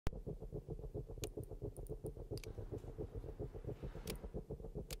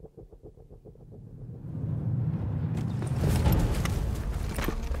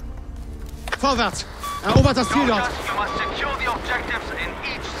Vorwärts! Erobert das Ziel dort! You must secure the objectives in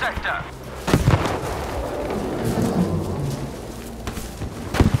each sector.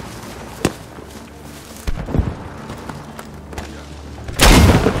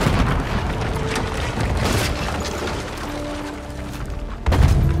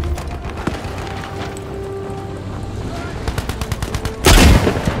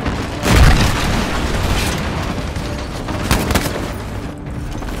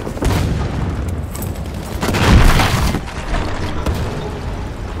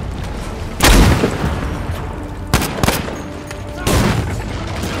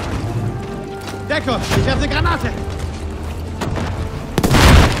 Deckung! Ich habe eine Granate!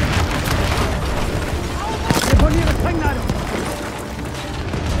 Deponiere Sprengladung!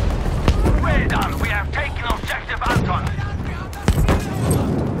 Well done. We have taken objective Anton.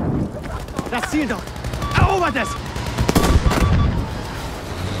 Das Ziel dort! Erobert es!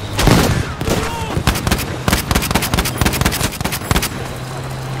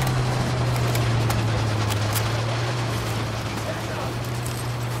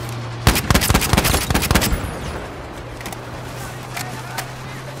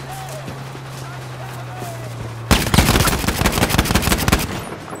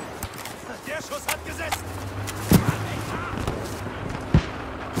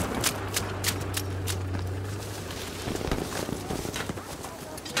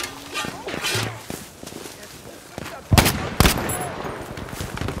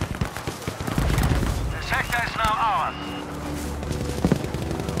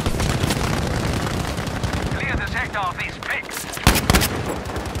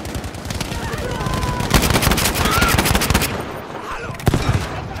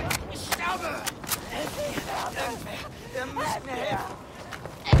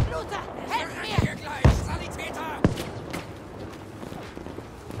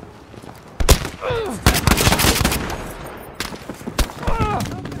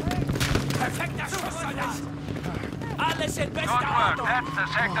 Alles in bester Good work. Ordnung. That's the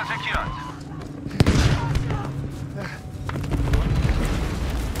sector secured.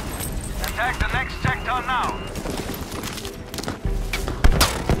 Attack the next sector now.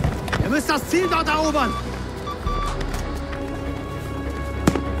 Ihr müsst das Ziel dort erobern!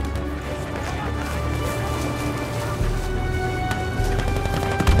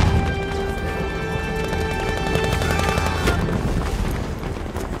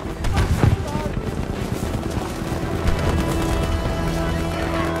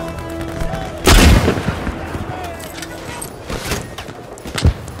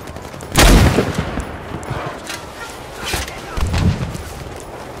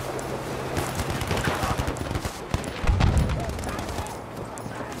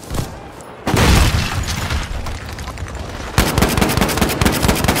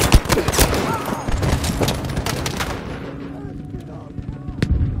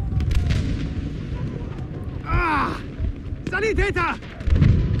 Sanitäter!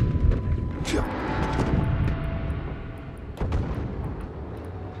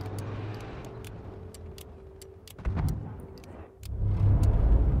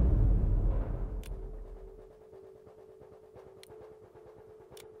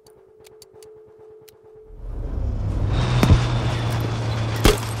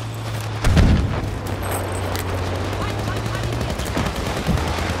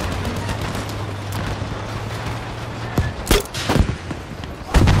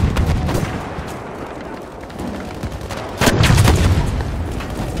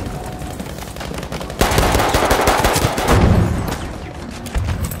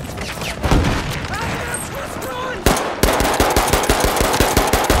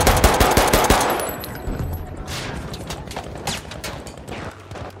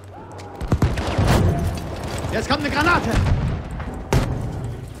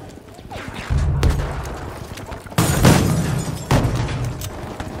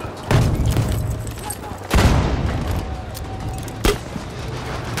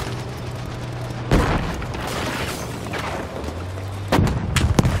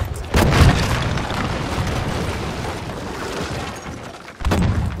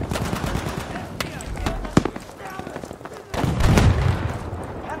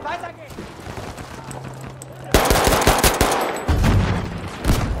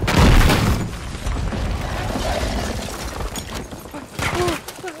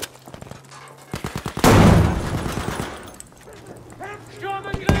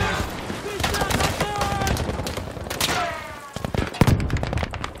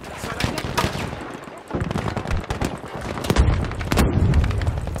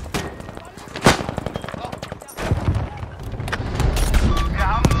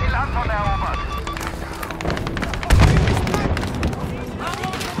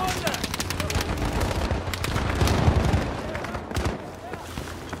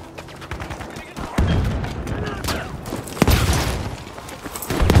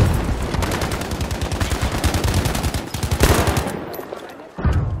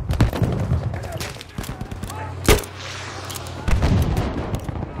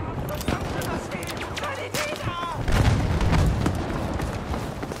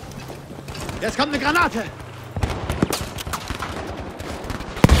 kommt eine Granate!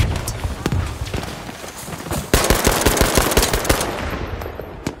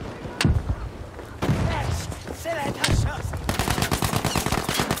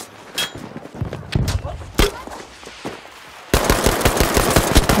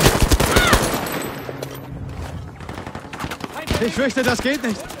 Ich fürchte, das geht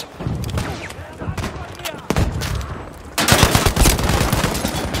nicht.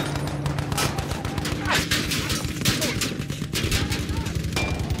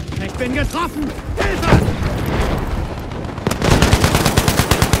 Ich bin getroffen! Hilfe!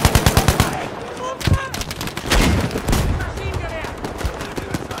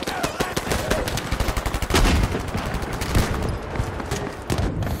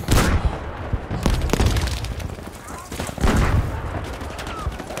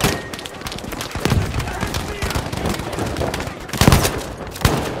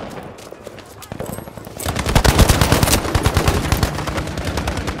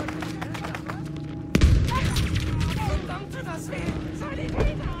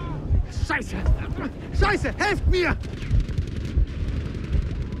 Scheiße! Scheiße! Helft mir!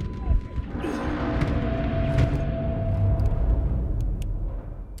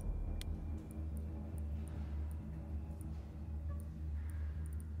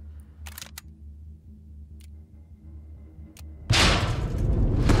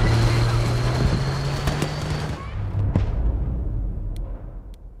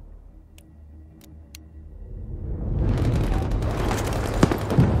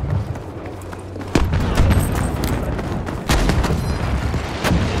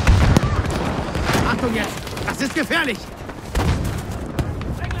 Achtung jetzt! Das ist gefährlich!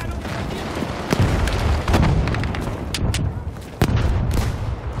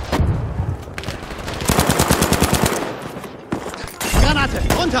 Granate!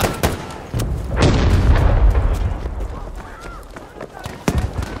 Runter!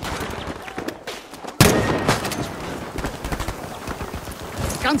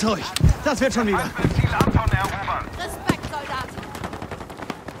 Ganz ruhig! Das wird schon wieder! Ziel Anton erobern. Respekt, Soldat!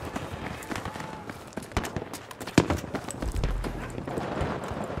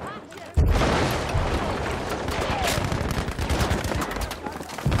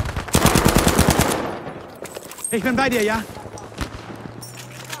 Ich bin bei dir, ja?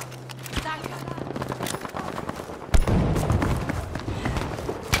 Danke!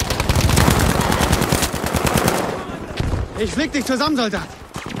 Ich flieg dich zusammen, Soldat!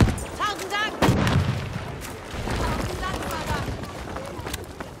 Tausend Dank! Tausend Dank, Soldat!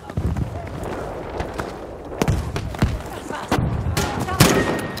 Das war's!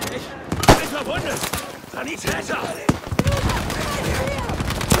 Ich bin verwundet! Sanitäter!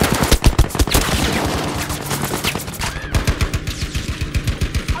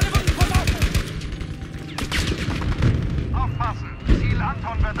 Aufpassen! Ziel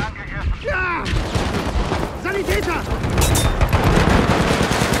Anton wird angegriffen. Ja! Sanitäter!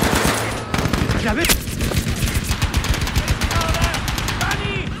 Ja, bitte!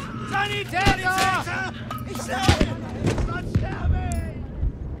 Sanitäter! Ich sterbe! Sonst sterbe ich!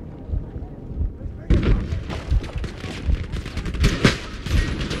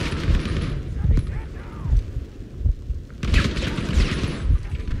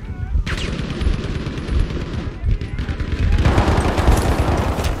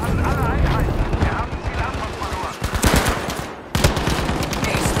 An alle Einheiten. Wir haben Ziel Anton verloren.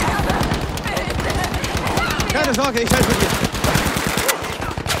 Keine Sorge, ich helfe dir!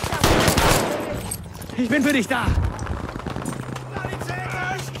 Ich bin für dich da!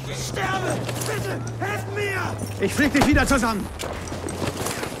 Sanitäter! Ich sterbe! Bitte, helft mir! Ich flieg dich wieder zusammen!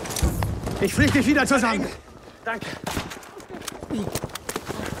 Ich flieg dich wieder zusammen! Danke.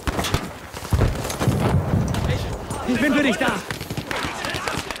 Ich bin für dich da!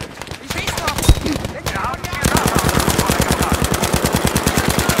 Wir haben Ziel Anton gebracht.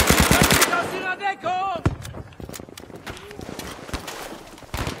 Aus Ihrer Deckung!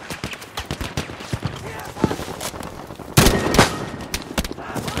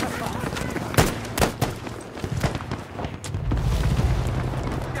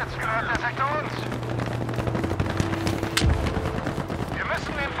 Jetzt gehört der Sektor uns. Wir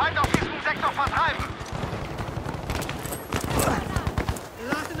müssen den Feind aus diesem Sektor vertreiben.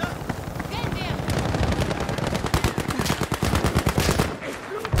 Gehen wir!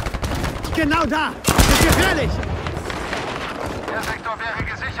 Genau da! Das ist gefährlich! Der Sektor wäre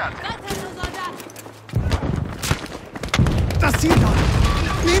gesichert. Weiter so, Soldat! Das Ziel dort!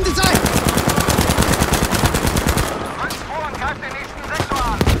 Nehmt es ein! Rückt vor und greift den nächsten Sektor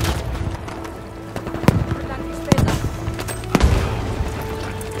an. Danke später!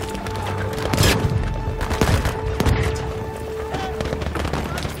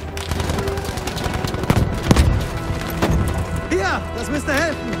 müsste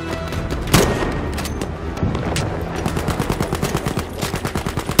helfen.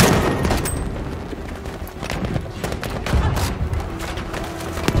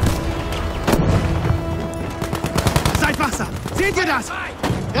 Seid wachsam! Seht ihr das?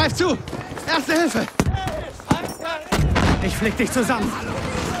 Greif zu! Erste Hilfe! Ich flick dich zusammen.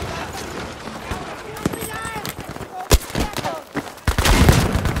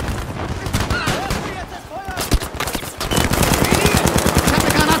 Ich habe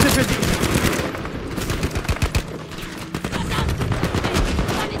eine Granate für Sie.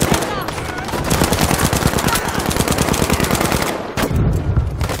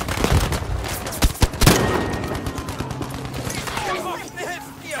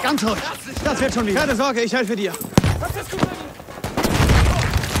 Ganz ruhig. Das wird schon wieder. Keine Sorge, ich helfe dir.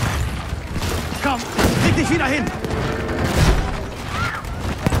 Komm, leg dich wieder hin.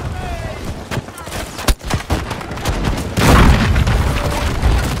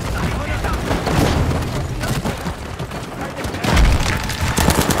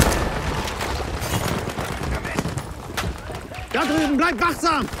 Da drüben, bleib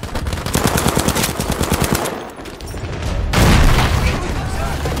wachsam.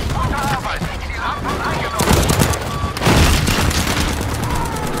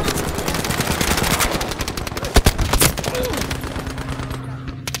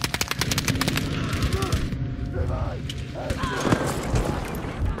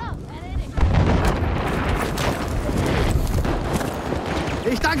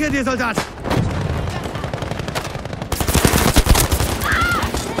 Ich danke dir, Soldat.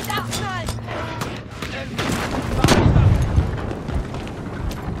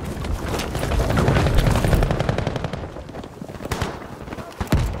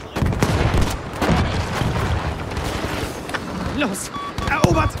 Los,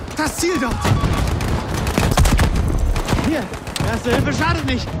 erobert das Ziel dort. Hier, erste Hilfe schadet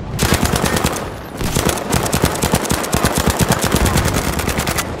nicht.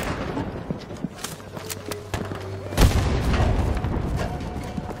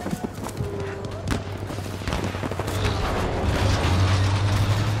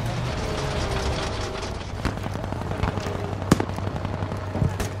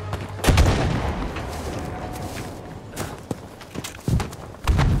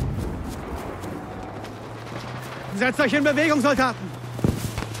 Setzt euch in Bewegung, Soldaten!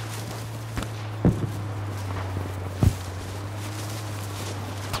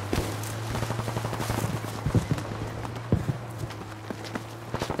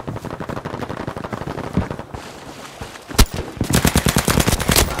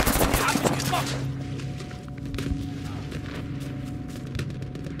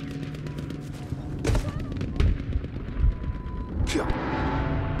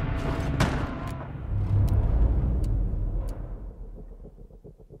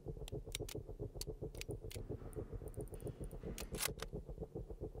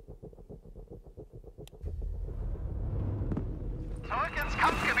 Zurück ins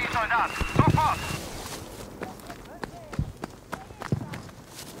Kampfgebiet, Soldat! Sofort!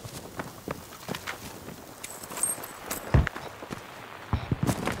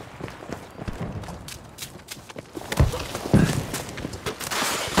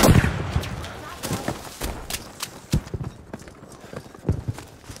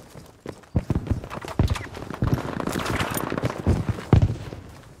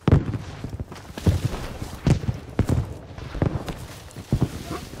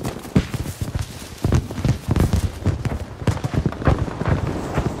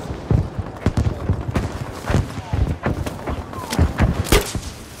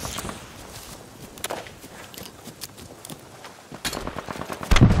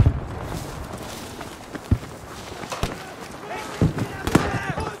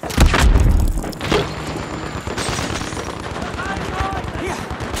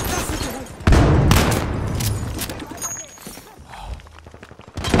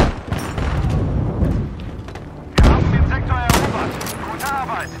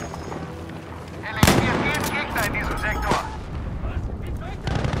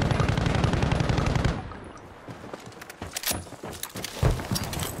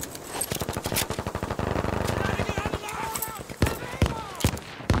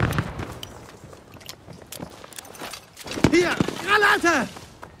 Hier, Granate!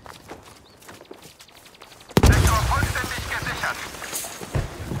 Sektor vollständig gesichert.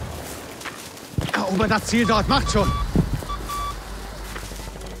 Erobert das Ziel dort, macht schon!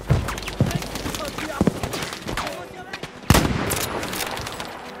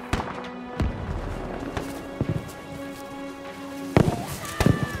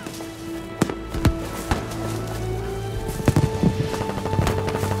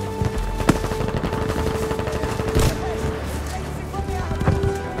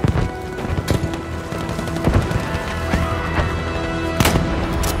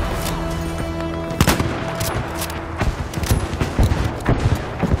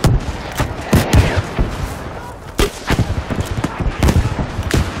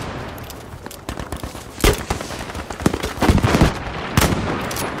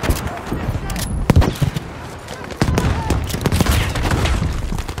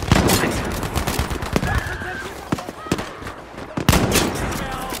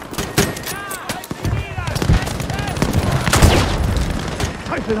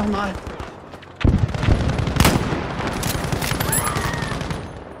 Teufel nochmal!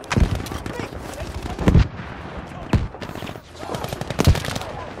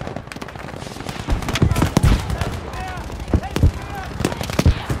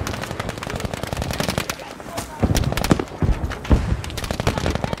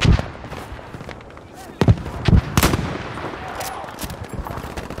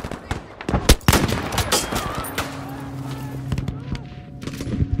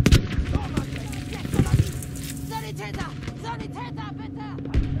 Sanitäter,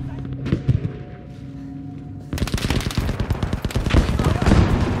 bitte!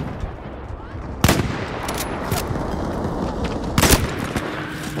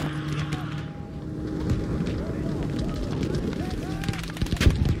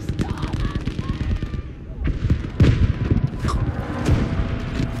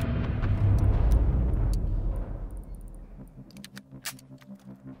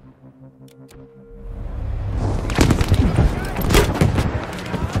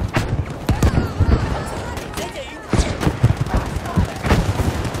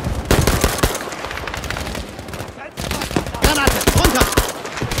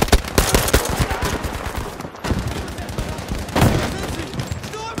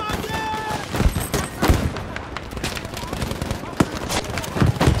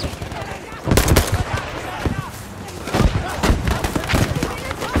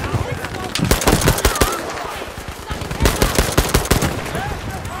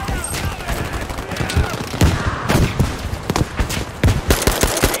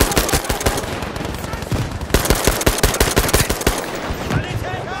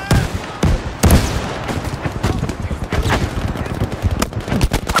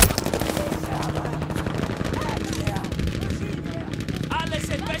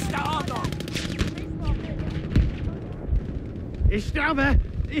 Ich sterbe!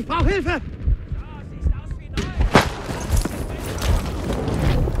 Ich brauche Hilfe!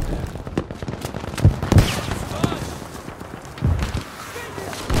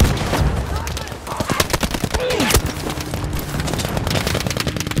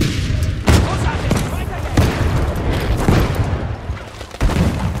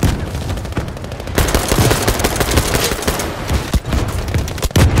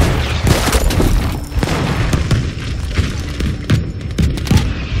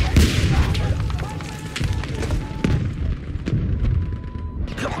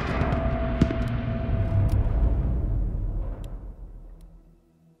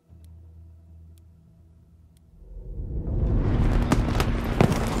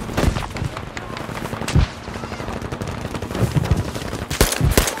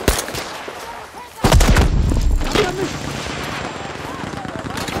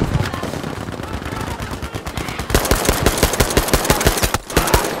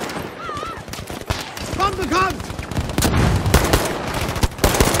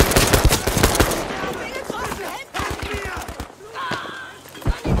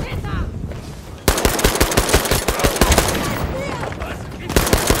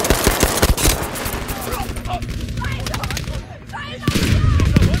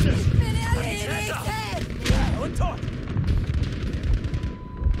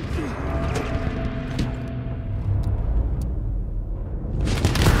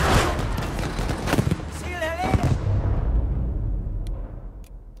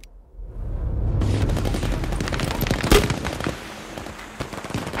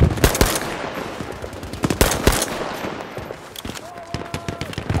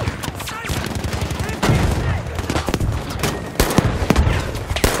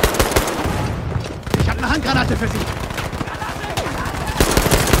 Handgranate für Sie!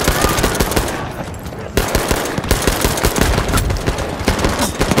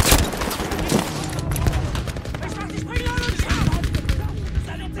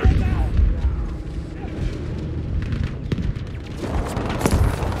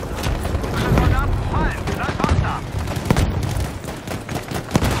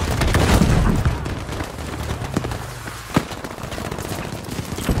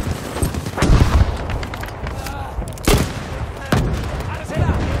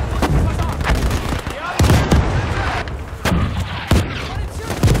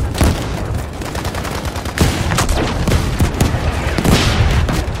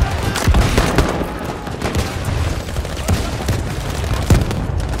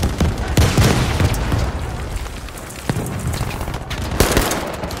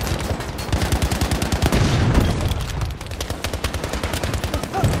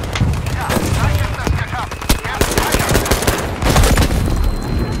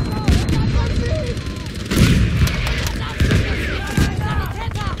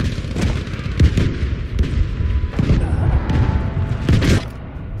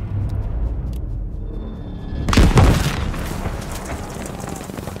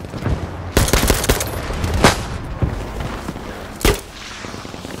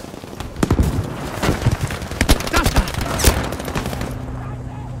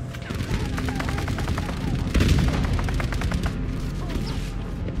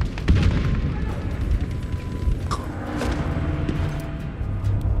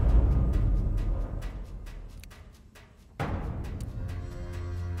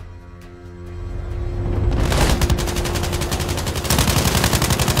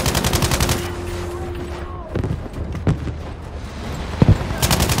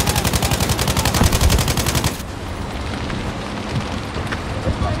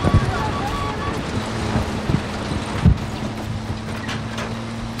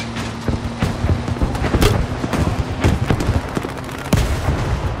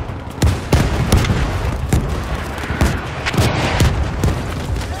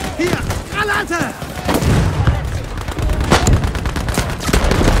 Seite!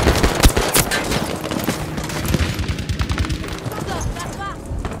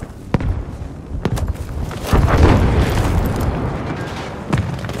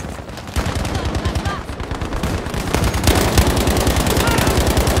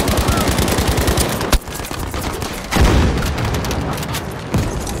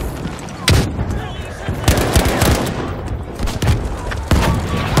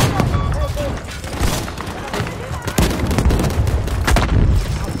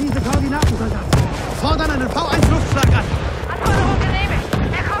 Fordern einen V1-Luftschlag an! Anforderung genehmigt.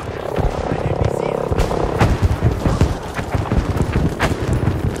 Er kommt.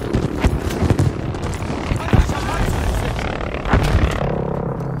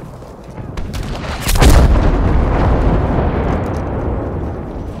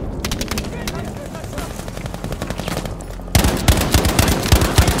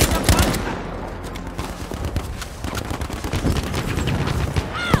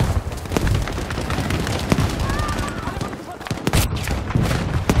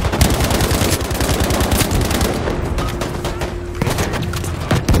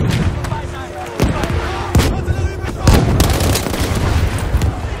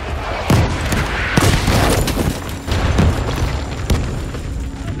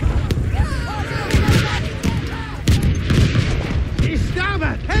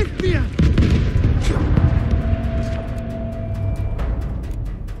 Helft mir!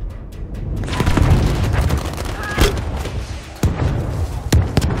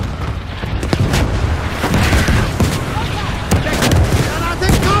 Granate,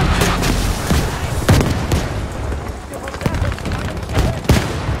 kommt!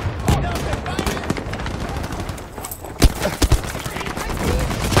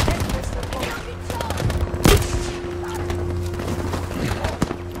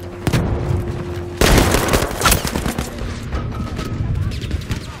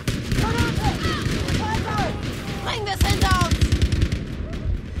 Bring das hinter uns!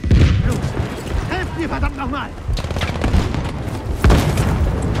 Los! Helft mir, verdammt nochmal!